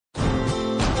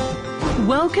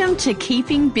Welcome to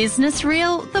Keeping Business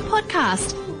Real, the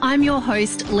podcast. I'm your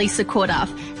host, Lisa Corduff,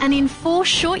 and in 4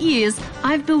 short years,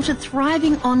 I've built a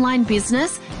thriving online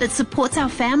business that supports our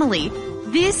family.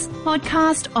 This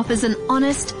podcast offers an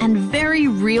honest and very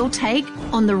real take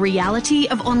on the reality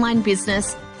of online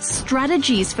business,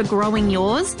 strategies for growing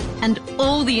yours, and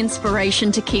all the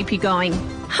inspiration to keep you going.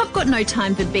 I've got no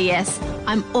time for BS.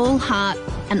 I'm all heart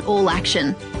and all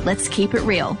action. Let's keep it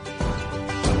real.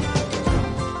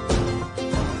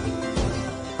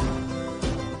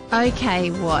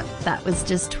 Okay, what? That was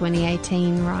just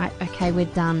 2018, right? Okay, we're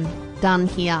done. Done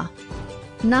here.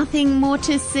 Nothing more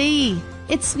to see.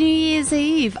 It's New Year's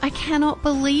Eve. I cannot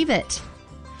believe it.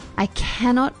 I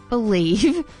cannot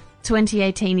believe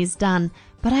 2018 is done,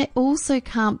 but I also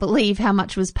can't believe how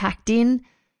much was packed in,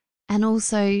 and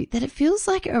also that it feels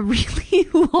like a really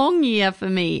long year for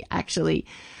me, actually.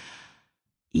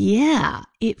 Yeah,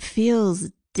 it feels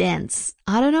dense.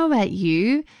 I don't know about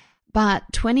you, but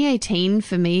 2018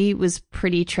 for me was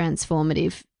pretty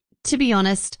transformative. To be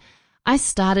honest, I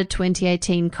started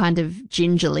 2018 kind of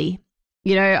gingerly.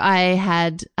 You know,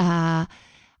 I'd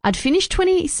finished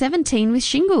 2017 with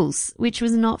shingles, which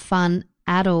was not fun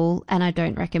at all, and I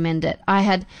don't recommend it. I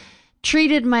had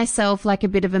treated myself like a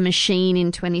bit of a machine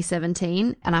in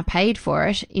 2017, and I paid for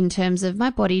it in terms of my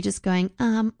body just going,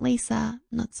 Lisa,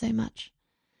 not so much.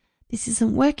 This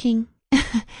isn't working.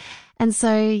 And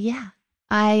so, yeah.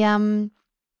 I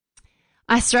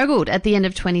struggled at the end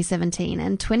of 2017,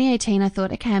 and 2018 I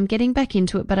thought, okay, I'm getting back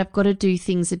into it, but I've got to do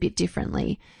things a bit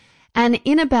differently. And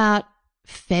in about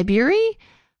February,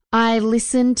 I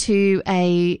listened to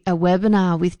a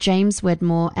webinar with James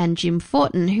Wedmore and Jim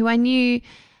Fortin, who I knew Jim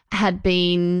had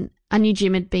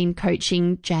been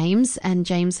coaching James, and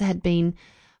James has been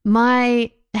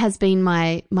my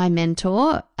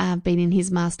mentor. I've been in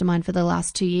his mastermind for the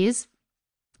last 2 years.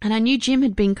 And I knew Jim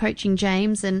had been coaching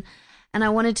James, and I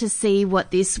wanted to see what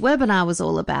this webinar was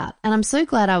all about. And I'm so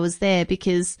glad I was there,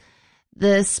 because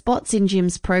the spots in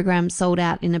Jim's program sold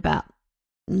out in about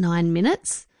 9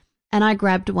 minutes, and I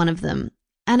grabbed one of them.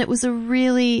 And it was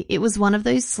one of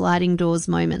those sliding doors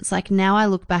moments. Like, now I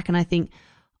look back and I think,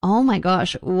 oh my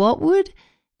gosh, what would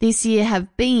this year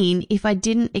have been if I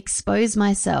didn't expose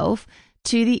myself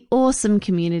to the awesome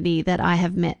community that I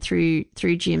have met through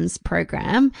Jim's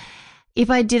program? If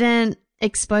I didn't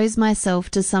expose myself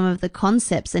to some of the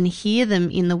concepts and hear them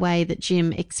in the way that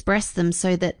Jim expressed them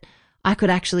so that I could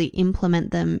actually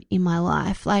implement them in my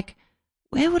life, like,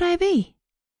 where would I be?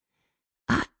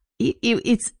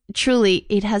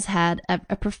 It has had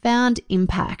a profound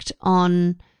impact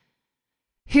on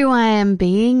who I am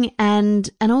being and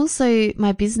also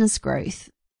my business growth.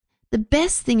 The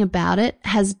best thing about it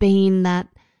has been that,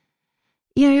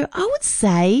 I would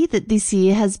say that this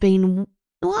year has been,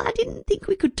 well, I didn't think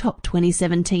we could top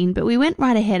 2017, but we went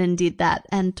right ahead and did that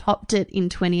and topped it in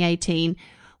 2018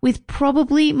 with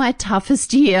probably my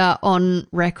toughest year on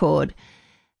record.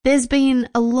 There's been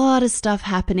a lot of stuff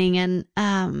happening, and,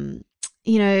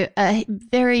 a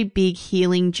very big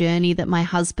healing journey that my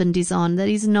husband is on that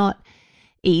is not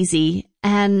easy.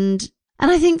 And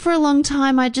I think for a long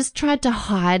time I just tried to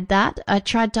hide that. I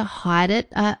tried to hide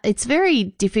it. It's very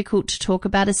difficult to talk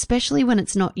about, especially when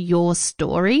it's not your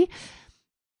story.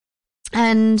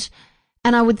 And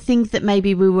I would think that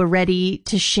maybe we were ready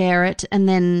to share it, and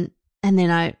then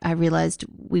I realized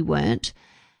we weren't.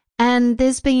 And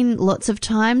there's been lots of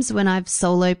times when I've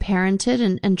solo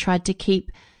parented and tried to keep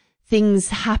things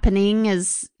happening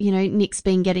as, Nick's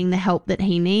been getting the help that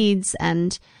he needs.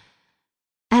 And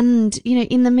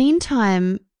in the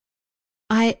meantime,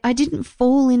 I didn't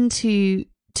fall into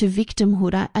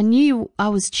victimhood. I knew I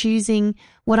was choosing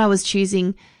what I was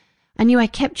choosing. I knew I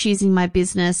kept choosing my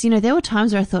business. There were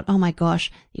times where I thought, oh my gosh,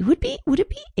 would it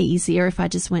be easier if I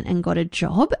just went and got a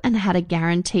job and had a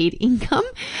guaranteed income?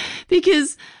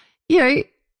 Because,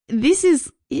 this is,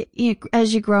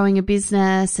 as you're growing a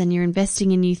business and you're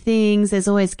investing in new things, there's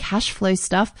always cash flow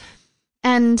stuff.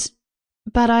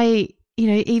 But I,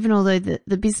 even although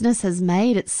the business has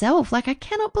made itself, like, I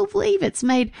cannot believe it's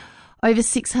made over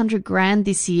 600 grand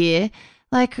this year.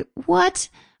 Like, what?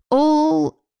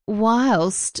 All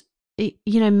whilst,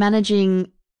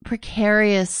 managing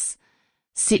precarious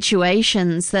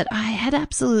situations that I had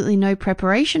absolutely no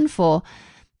preparation for.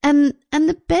 And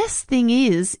the best thing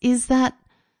is that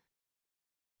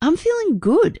I'm feeling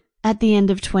good at the end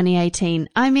of 2018.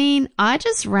 I mean, I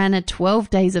just ran a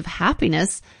 12 days of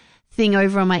happiness thing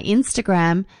over on my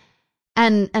Instagram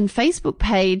and Facebook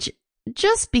page,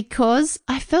 just because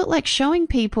I felt like showing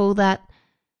people that,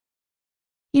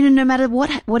 no matter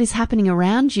what is happening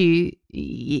around you,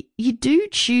 you do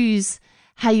choose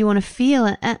how you want to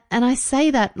feel. And I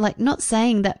say that, like, not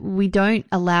saying that we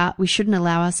shouldn't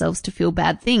allow ourselves to feel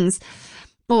bad things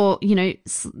or,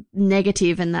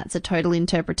 negative, and that's a total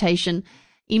interpretation.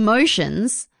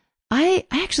 Emotions, I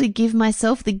actually give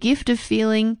myself the gift of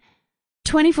feeling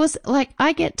 24, like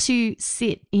I get to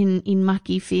sit in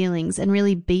mucky feelings and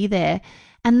really be there.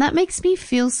 And that makes me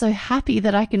feel so happy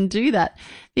that I can do that,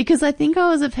 because I think I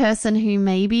was a person who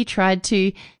maybe tried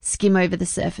to skim over the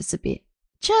surface a bit,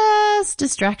 just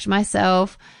distract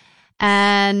myself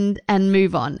and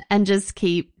move on and just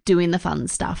keep doing the fun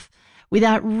stuff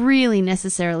without really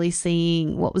necessarily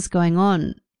seeing what was going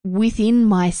on within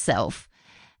myself.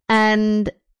 And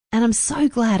I'm so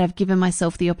glad I've given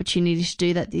myself the opportunity to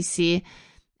do that this year.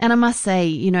 And I must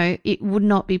say, it would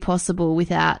not be possible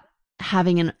without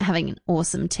having an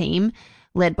awesome team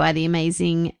led by the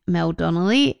amazing Mel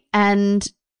Donnelly. And,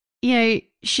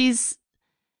 she's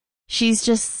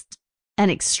just an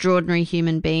extraordinary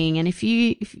human being. And if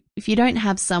you don't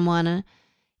have someone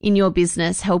in your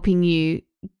business helping you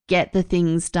get the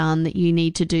things done that you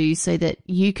need to do so that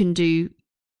you can do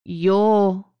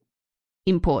your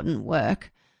important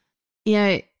work,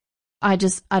 I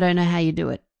don't know how you do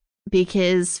it.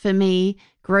 Because for me,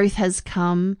 growth has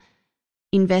come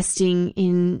investing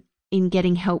in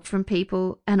getting help from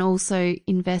people, and also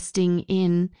investing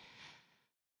in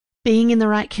being in the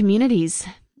right communities.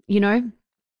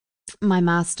 My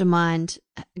mastermind,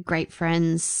 great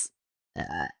friends.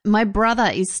 My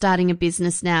brother is starting a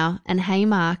business now, and hey,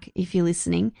 Mark, if you're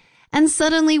listening, and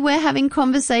suddenly we're having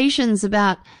conversations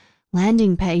about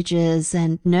landing pages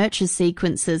and nurture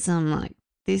sequences. I'm like,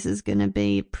 this is going to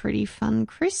be a pretty fun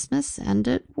Christmas, and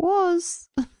it was.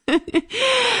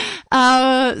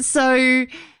 So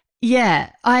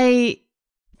yeah, I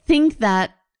think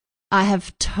that I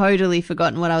have totally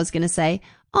forgotten what I was going to say.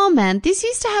 Oh man, this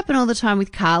used to happen all the time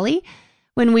with Carly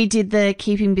when we did the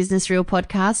Keeping Business Real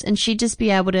podcast, and she'd just be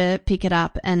able to pick it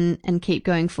up and keep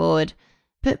going forward.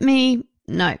 But me,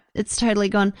 no, it's totally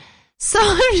gone. So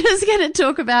I'm just going to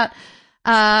talk about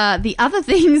the other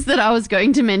things that I was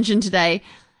going to mention today,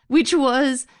 which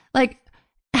was like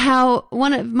how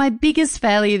one of my biggest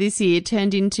failure this year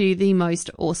turned into the most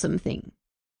awesome thing,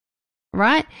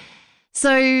 right?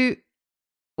 So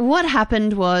what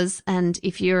happened was, and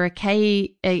if you're a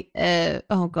KGC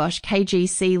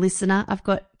listener, I've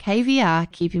got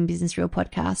KVR, Keeping Business Real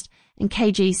podcast, and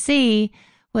KGC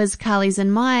was Carly's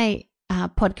and my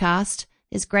podcast.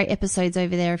 There's great episodes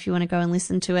over there if you want to go and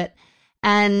listen to it.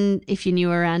 And if you're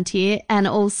new around here, and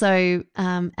also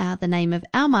the name of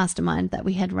our mastermind that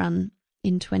we had run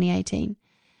in 2018.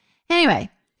 Anyway,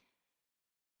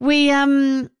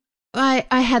 I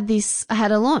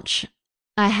had a launch.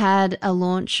 I had a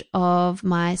launch of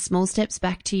my Small Steps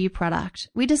Back to You product.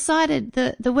 We decided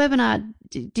the webinar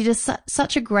did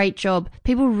such a great job.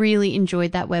 People really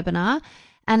enjoyed that webinar,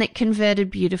 and it converted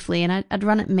beautifully, and I'd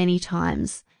run it many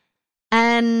times.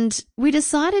 And we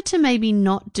decided to maybe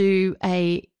not do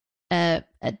a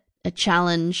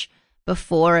challenge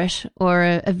before it, or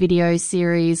a video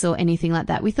series or anything like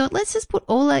that. We thought, let's just put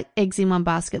all our eggs in one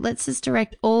basket. Let's just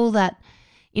direct all that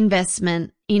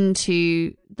investment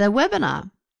into the webinar.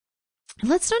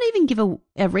 Let's not even give a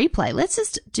replay. Let's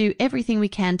just do everything we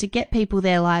can to get people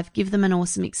there live, give them an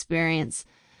awesome experience,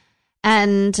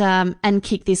 and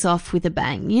kick this off with a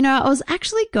bang. I was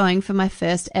actually going for my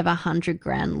first ever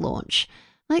 $100,000 launch.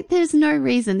 Like, there's no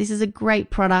reason. This is a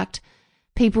great product.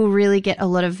 People really get a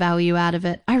lot of value out of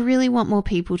it. I really want more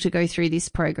people to go through this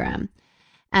program.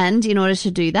 And in order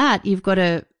to do that, you've got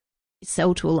to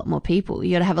sell to a lot more people.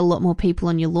 You got to have a lot more people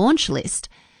on your launch list.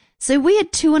 So we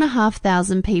had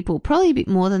 2,500 people, probably a bit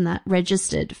more than that,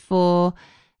 registered for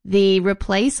the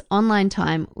Replace Online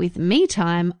Time with Me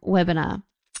Time webinar.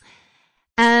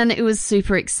 And it was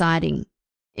super exciting.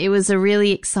 It was a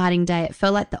really exciting day. It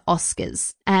felt like the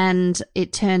Oscars. And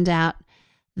it turned out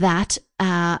that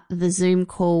the Zoom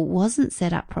call wasn't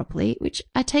set up properly, which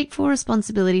I take full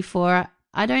responsibility for.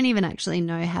 I don't even actually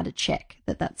know how to check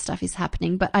that stuff is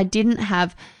happening, but I didn't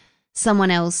have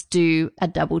someone else do a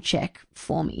double check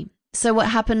for me. So what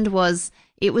happened was,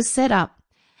 it was set up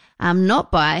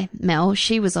not by Mel.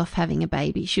 She was off having a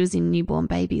baby. She was in newborn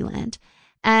baby land.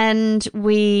 And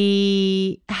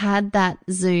we had that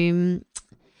Zoom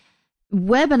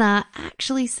webinar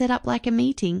actually set up like a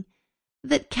meeting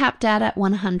that capped out at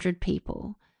 100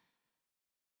 people.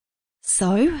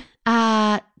 So,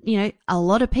 a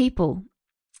lot of people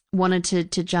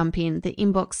wanted to jump in. The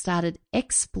inbox started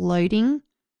exploding.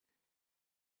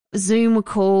 Zoom were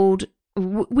called.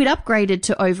 We'd upgraded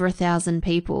to over 1,000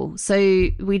 people. So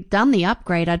we'd done the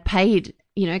upgrade. I'd paid,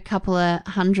 a couple of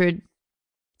 $100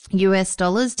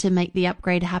 to make the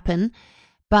upgrade happen.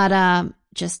 But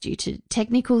just due to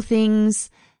technical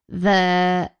things,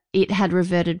 it had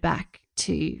reverted back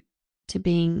to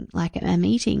being like a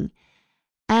meeting.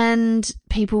 And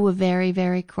people were very,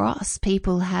 very cross.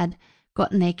 People had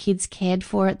gotten their kids cared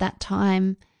for at that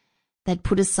time. They'd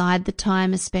put aside the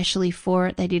time especially for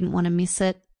it. They didn't want to miss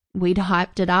it. We'd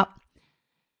hyped it up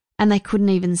and they couldn't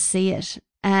even see it.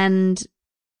 And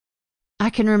I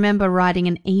can remember writing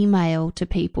an email to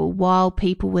people while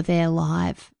people were there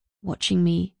live watching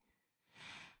me.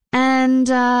 And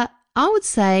I would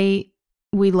say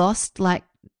we lost like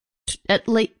at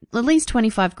least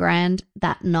 25 grand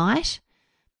that night.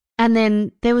 And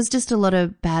then there was just a lot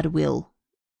of bad will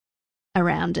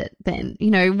around it then. You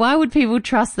know, why would people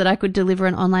trust that I could deliver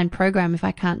an online program if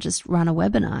I can't just run a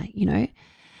webinar, you know?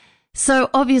 So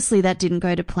obviously that didn't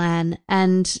go to plan.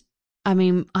 And I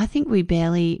mean, I think we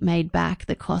barely made back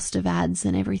the cost of ads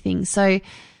and everything. So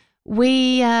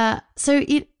here's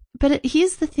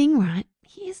the thing, right?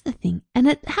 Here's the thing. And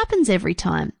it happens every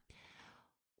time.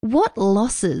 What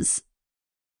losses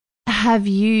have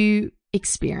you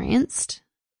experienced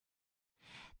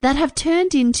that have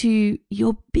turned into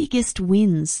your biggest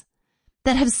wins,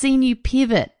 that have seen you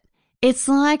pivot? It's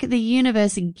like the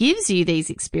universe gives you these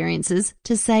experiences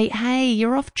to say, hey,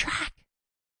 you're off track.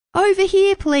 Over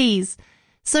here, please.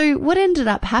 So what ended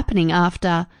up happening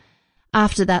after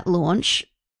that launch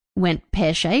went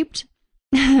pear-shaped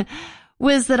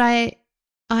was that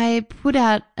I put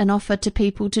out an offer to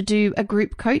people to do a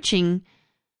group coaching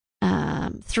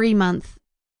 3-month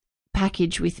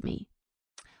package with me.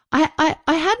 I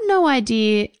had no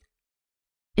idea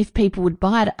if people would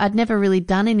buy it. I'd never really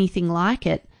done anything like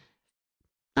it.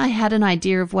 I had an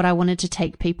idea of what I wanted to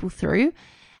take people through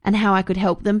and how I could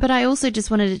help them, but I also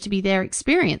just wanted it to be their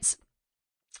experience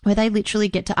where they literally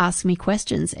get to ask me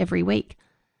questions every week.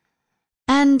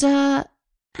 And that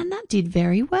did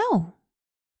very well.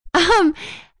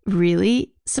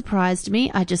 Really surprised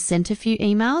me. I just sent a few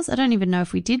emails. I don't even know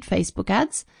if we did Facebook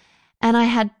ads,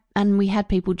 and we had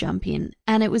people jump in,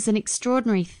 and it was an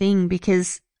extraordinary thing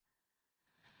because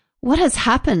what has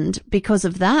happened because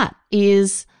of that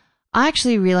is I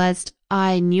actually realized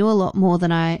I knew a lot more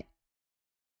than I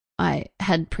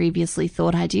had previously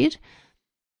thought I did.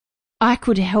 I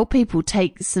could help people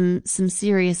take some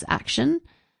serious action.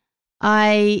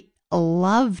 I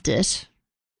loved it,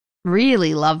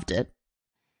 really loved it.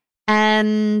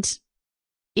 And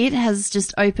it has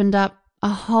just opened up a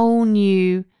whole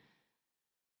new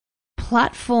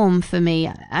platform for me.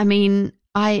 I mean,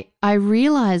 I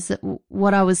realized that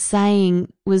what I was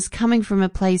saying was coming from a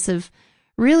place of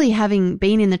really having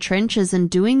been in the trenches and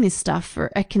doing this stuff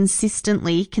for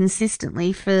consistently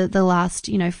for the last,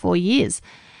 4 years.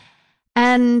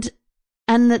 And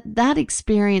that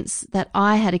experience that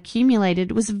I had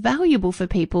accumulated was valuable for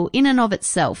people in and of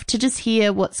itself to just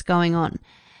hear what's going on.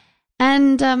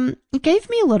 And it gave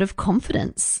me a lot of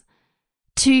confidence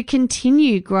to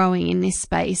continue growing in this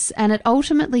space. And it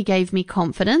ultimately gave me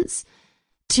confidence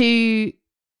to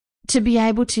be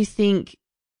able to think,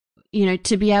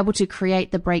 to be able to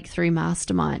create the Breakthrough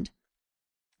Mastermind.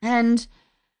 And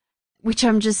which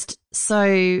I'm just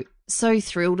so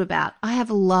thrilled about. I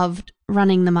have loved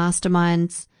running the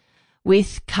masterminds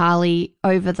with Carly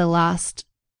over the last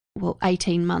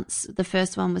 18 months. The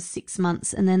first one was 6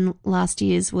 months, and then last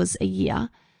year's was a year.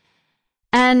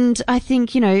 And I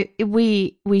think,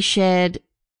 we shared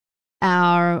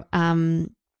our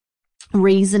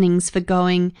reasonings for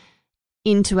going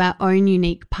into our own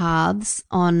unique paths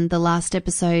on the last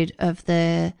episode of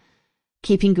the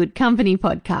Keeping Good Company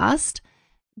podcast,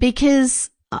 because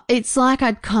it's like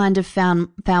I'd kind of found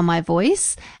my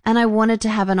voice, and I wanted to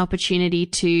have an opportunity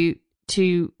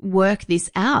to work this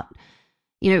out.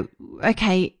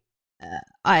 Okay,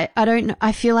 I don't know.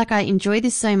 I feel like I enjoy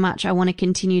this so much. I want to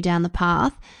continue down the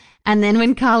path. And then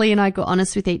when Carly and I got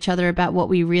honest with each other about what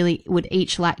we really would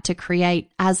each like to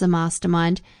create as a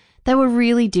mastermind, they were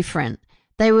really different.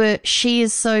 She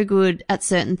is so good at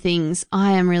certain things.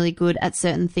 I am really good at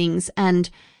certain things. And,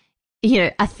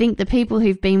 I think the people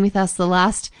who've been with us the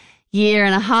last year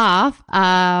and a half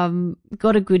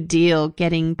got a good deal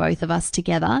getting both of us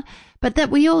together. But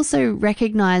that we also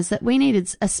recognize that we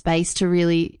needed a space to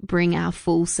really bring our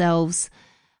full selves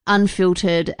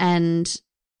unfiltered and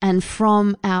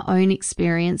from our own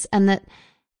experience, and that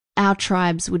our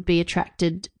tribes would be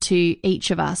attracted to each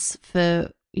of us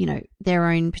for, their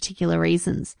own particular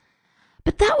reasons.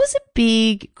 But that was a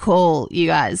big call, you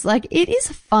guys. Like, it is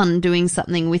fun doing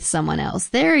something with someone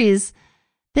else.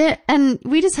 And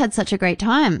we just had such a great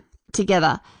time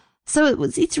together. So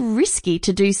it's risky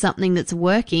to do something that's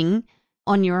working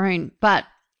on your own, but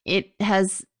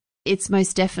it's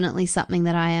most definitely something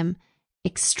that I am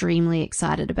extremely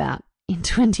excited about in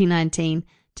 2019,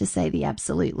 to say the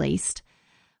absolute least.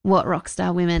 What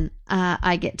rockstar women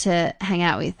I get to hang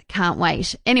out with. Can't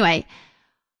wait. Anyway,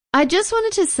 I just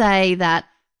wanted to say that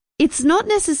it's not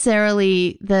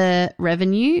necessarily the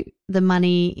revenue, the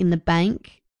money in the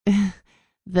bank,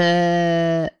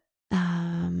 the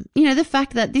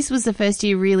fact that this was the first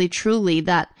year really truly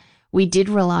that we did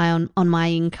rely on my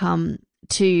income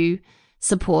to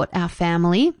support our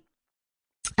family,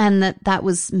 and that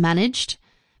was managed.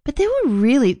 But there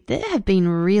have been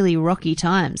really rocky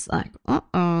times, like,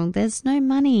 there's no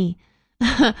money.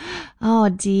 Oh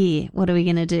dear, what are we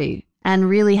going to do? And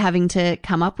really having to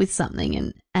come up with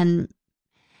something and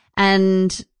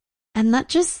that's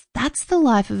the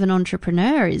life of an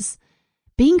entrepreneur, is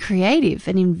being creative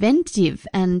and inventive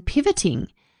and pivoting.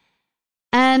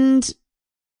 And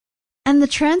the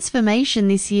transformation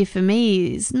this year for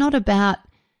me is not about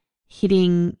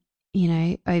hitting,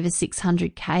 over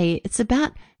 600K. It's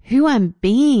about who I'm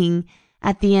being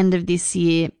at the end of this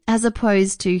year, as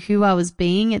opposed to who I was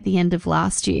being at the end of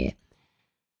last year.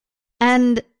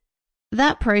 And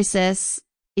that process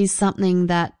is something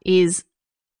that is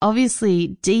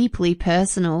obviously deeply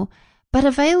personal, but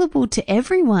available to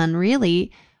everyone,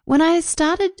 really. When I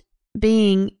started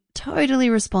being totally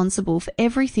responsible for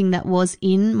everything that was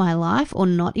in my life or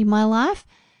not in my life,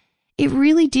 it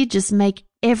really did just make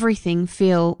everything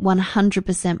feel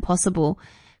 100% possible.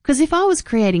 Because if I was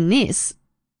creating this,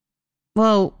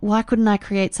 well, why couldn't I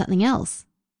create something else?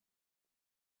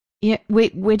 Yeah,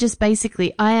 we're just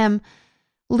basically, I am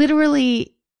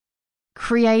literally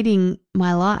creating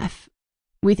my life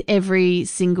with every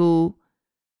single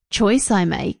choice I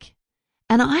make.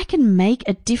 And I can make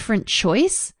a different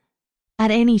choice at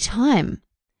any time.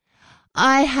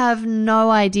 I have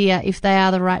no idea if they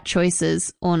are the right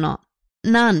choices or not.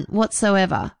 None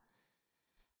whatsoever.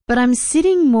 But I'm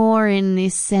sitting more in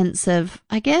this sense of,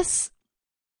 I guess,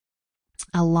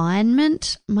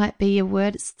 alignment might be a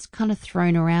word. It's kind of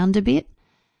thrown around a bit.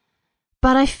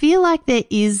 But I feel like there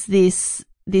is this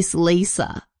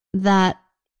Lisa that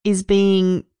is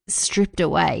being stripped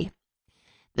away.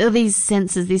 These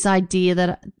senses, this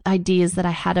ideas that I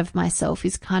had of myself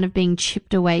is kind of being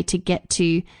chipped away to get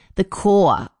to the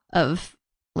core of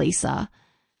Lisa.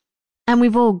 And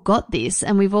we've all got this,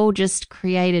 and we've all just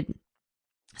created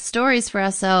stories for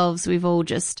ourselves. We've all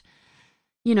just,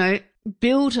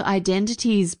 built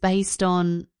identities based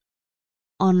on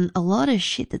a lot of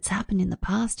shit that's happened in the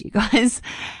past, you guys.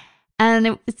 And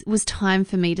it was time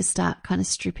for me to start kind of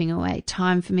stripping away,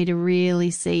 time for me to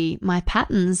really see my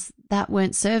patterns that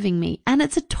weren't serving me. And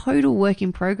it's a total work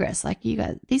in progress. Like, you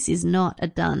guys, this is not a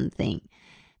done thing.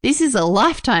 This is a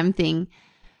lifetime thing.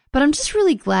 But I'm just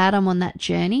really glad I'm on that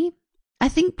journey. I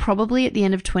think probably at the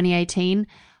end of 2018,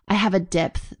 I have a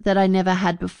depth that I never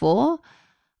had before.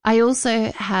 I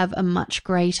also have a much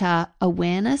greater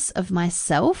awareness of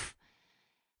myself.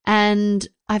 And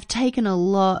I've taken a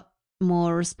lot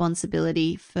more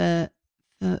responsibility for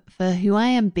who I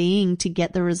am being to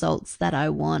get the results that I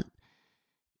want.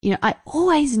 I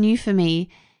always knew for me,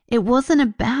 it wasn't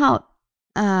about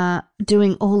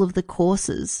doing all of the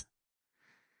courses.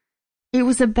 It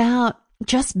was about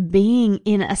just being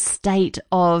in a state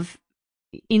of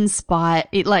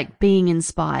being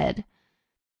inspired,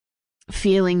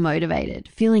 feeling motivated,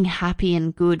 feeling happy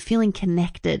and good, feeling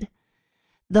connected.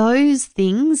 Those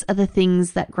things are the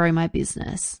things that grow my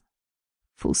business.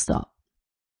 Full stop.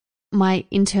 My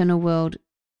internal world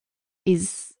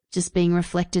is just being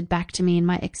reflected back to me in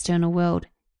my external world.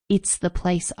 It's the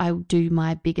place I do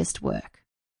my biggest work.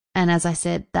 And as I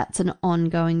said, that's an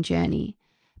ongoing journey.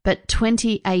 But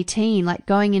 2018, like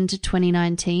going into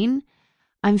 2019,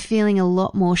 I'm feeling a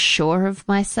lot more sure of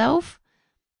myself.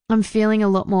 I'm feeling a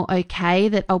lot more okay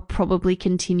that I'll probably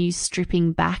continue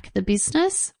stripping back the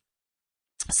business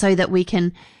so that we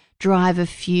can drive a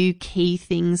few key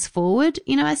things forward.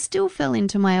 I still fell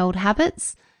into my old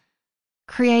habits,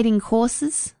 creating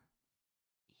courses,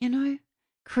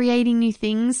 creating new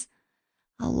things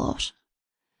a lot,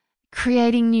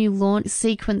 creating new launch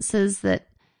sequences that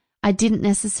I didn't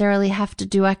necessarily have to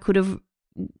do. I could have,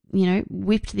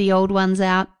 whipped the old ones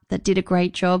out that did a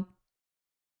great job.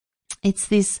 It's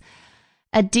this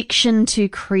addiction to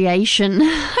creation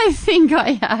I think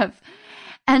I have,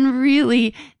 and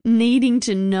really needing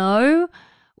to know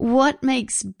what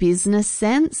makes business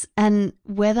sense and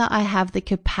whether I have the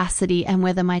capacity and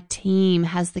whether my team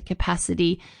has the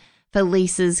capacity for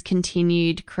Lisa's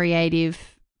continued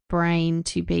creative brain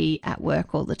to be at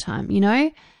work all the time.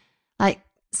 Like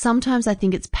sometimes I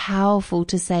think it's powerful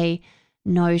to say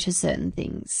no to certain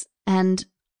things. And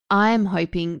I'm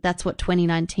hoping that's what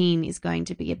 2019 is going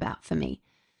to be about for me.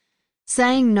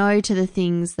 saying no to the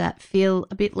things that feel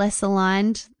a bit less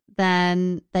aligned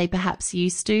than they perhaps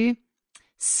used to,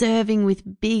 serving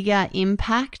with bigger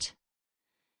impact,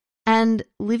 and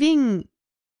living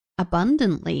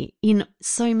abundantly in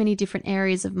so many different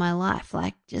areas of my life,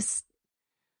 like just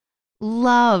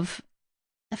love,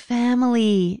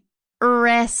 family,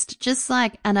 rest, just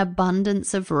like an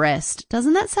abundance of rest.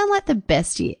 Doesn't that sound like the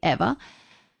best year ever?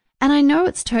 And I know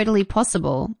it's totally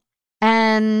possible.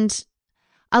 And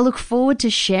I look forward to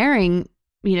sharing,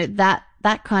 that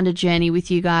kind of journey with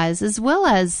you guys, as well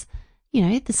as,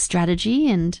 the strategy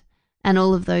and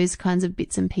all of those kinds of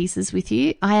bits and pieces with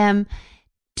you. I am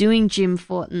doing Jim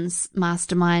Fortin's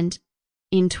mastermind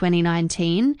in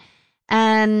 2019,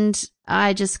 and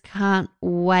I just can't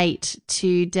wait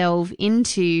to delve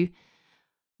into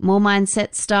more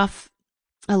mindset stuff,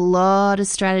 a lot of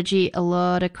strategy, a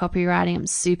lot of copywriting. I'm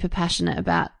super passionate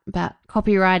about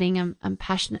copywriting. I'm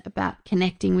passionate about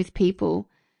connecting with people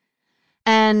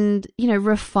and,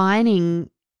 refining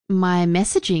my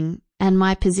messaging and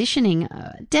my positioning.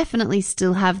 Definitely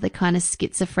still have the kind of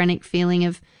schizophrenic feeling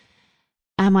of,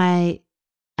 am I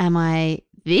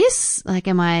this? Like,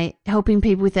 am I helping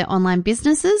people with their online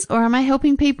businesses, or am I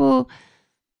helping people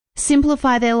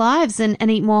simplify their lives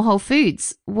and eat more whole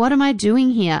foods? What am I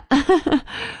doing here?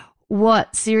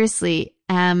 What seriously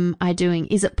am I doing?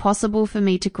 Is it possible for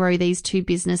me to grow these two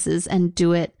businesses and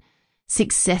do it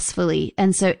successfully,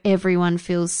 and so everyone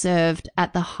feels served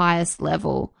at the highest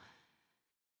level?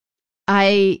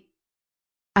 This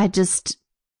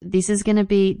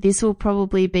will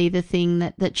probably be the thing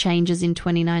that changes in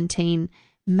 2019.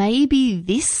 Maybe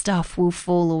this stuff will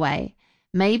fall away.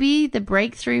 Maybe the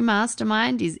Breakthrough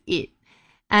Mastermind is it,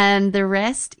 and the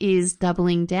rest is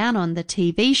doubling down on the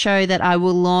TV show that I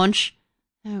will launch.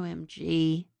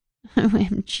 OMG.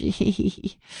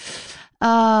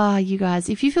 You guys,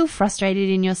 if you feel frustrated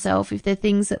in yourself, if there are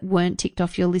things that weren't ticked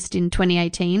off your list in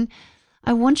 2018,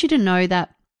 I want you to know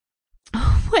that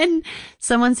when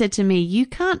someone said to me, you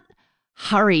can't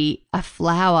hurry a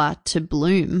flower to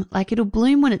bloom, like it'll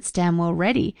bloom when it's damn well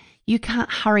ready. You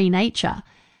can't hurry nature.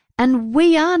 And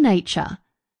we are nature.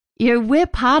 We're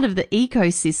part of the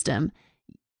ecosystem.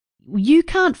 You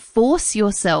can't force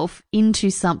yourself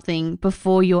into something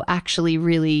before you're actually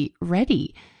really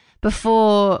ready,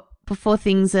 before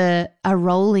things are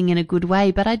rolling in a good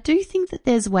way. But I do think that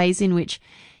there's ways in which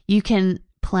you can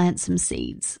plant some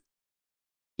seeds.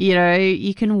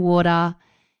 You can water,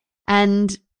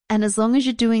 and as long as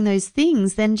you're doing those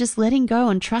things, then just letting go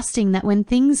and trusting that when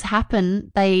things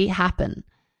happen, they happen.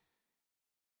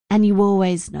 And you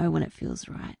always know when it feels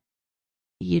right.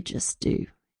 You just do.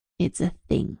 It's a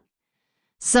thing.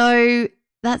 So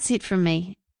that's it from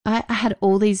me. I had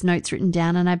all these notes written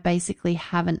down and I basically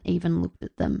haven't even looked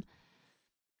at them.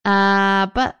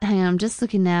 But hang on, I'm just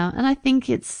looking now, and I think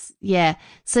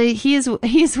So here's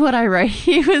what I wrote.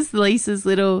 Here was Lisa's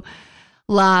little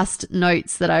last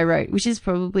notes that I wrote, which is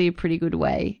probably a pretty good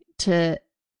way to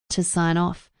sign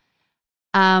off.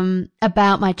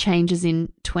 About my changes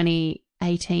in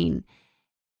 2018.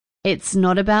 It's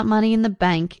not about money in the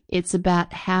bank. It's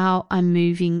about how I'm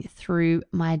moving through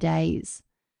my days.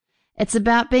 It's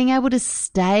about being able to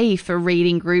stay for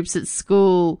reading groups at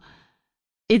school.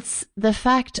 It's the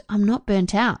fact I'm not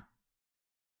burnt out.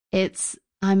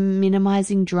 I'm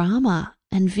minimizing drama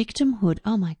and victimhood.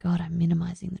 Oh my God, I'm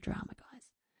minimizing the drama, guys.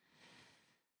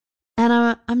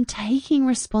 And I'm taking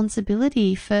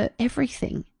responsibility for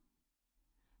everything.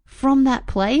 From that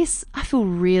place, I feel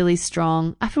really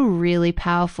strong. I feel really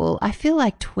powerful. I feel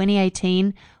like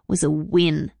 2018 was a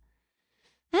win.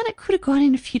 And it could have gone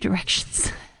in a few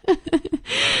directions.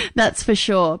 That's for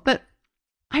sure. But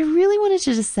I really wanted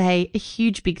to just say a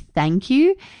huge big thank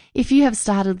you. If you have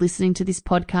started listening to this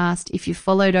podcast, if you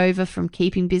followed over from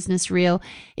Keeping Business Real,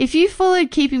 if you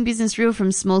followed Keeping Business Real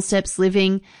from Small Steps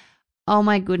Living, oh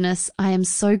my goodness, I am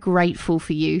so grateful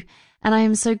for you. And I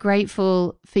am so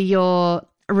grateful for your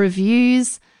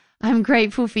reviews. I'm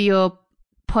grateful for your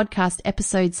podcast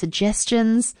episode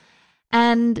suggestions.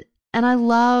 And I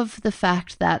love the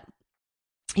fact that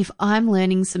if I'm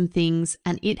learning some things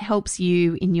and it helps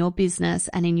you in your business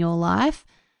and in your life,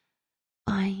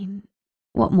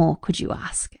 what more could you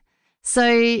ask?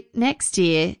 So next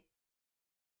year,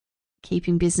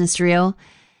 Keeping Business Real,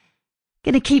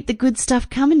 going to keep the good stuff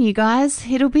coming, you guys.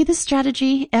 It'll be the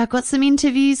strategy. I've got some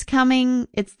interviews coming.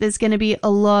 There's going to be a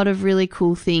lot of really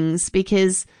cool things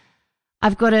because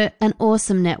I've got an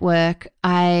awesome network.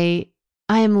 I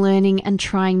am learning and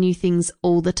trying new things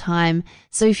all the time.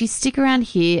 So if you stick around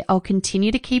here, I'll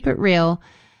continue to keep it real,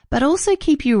 but also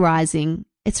keep you rising.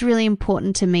 It's really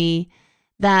important to me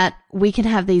that we can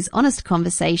have these honest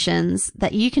conversations,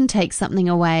 that you can take something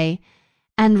away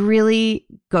and really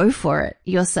go for it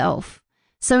yourself.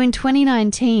 So in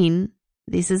 2019,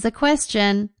 this is a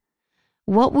question.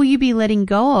 What will you be letting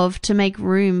go of to make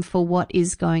room for what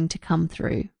is going to come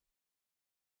through?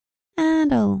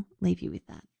 And I'll leave you with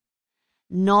that.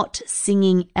 Not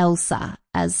singing Elsa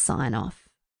as sign off.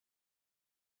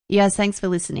 You guys, thanks for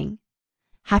listening.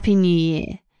 Happy New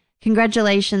Year.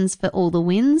 Congratulations for all the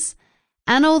wins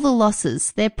and all the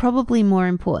losses. They're probably more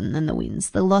important than the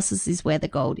wins. The losses is where the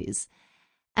gold is.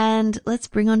 And let's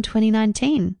bring on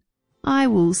 2019. I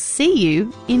will see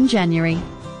you in January.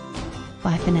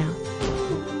 Bye for now.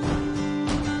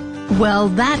 Well,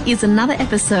 that is another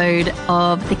episode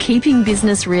of the Keeping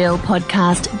Business Real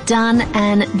podcast done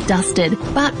and dusted.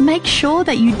 But make sure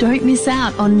that you don't miss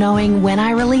out on knowing when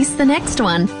I release the next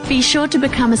one. Be sure to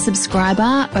become a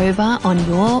subscriber over on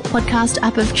your podcast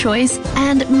app of choice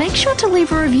and make sure to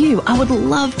leave a review. I would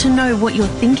love to know what you're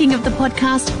thinking of the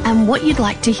podcast and what you'd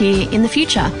like to hear in the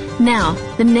future. Now,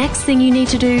 the next thing you need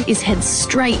to do is head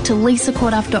straight to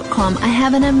lisacorduff.com. I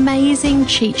have an amazing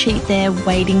cheat sheet there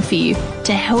waiting for you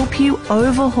to help you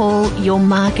overhaul your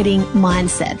marketing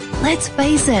mindset. Let's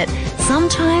face it,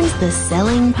 sometimes the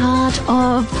selling part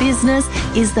of business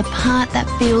is the part that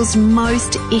feels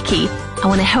most icky. I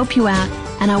want to help you out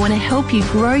and I want to help you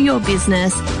grow your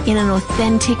business in an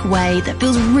authentic way that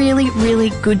feels really, really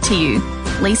good to you.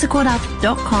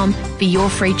 lisacorduff.com for your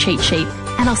free cheat sheet.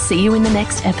 And I'll see you in the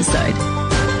next episode.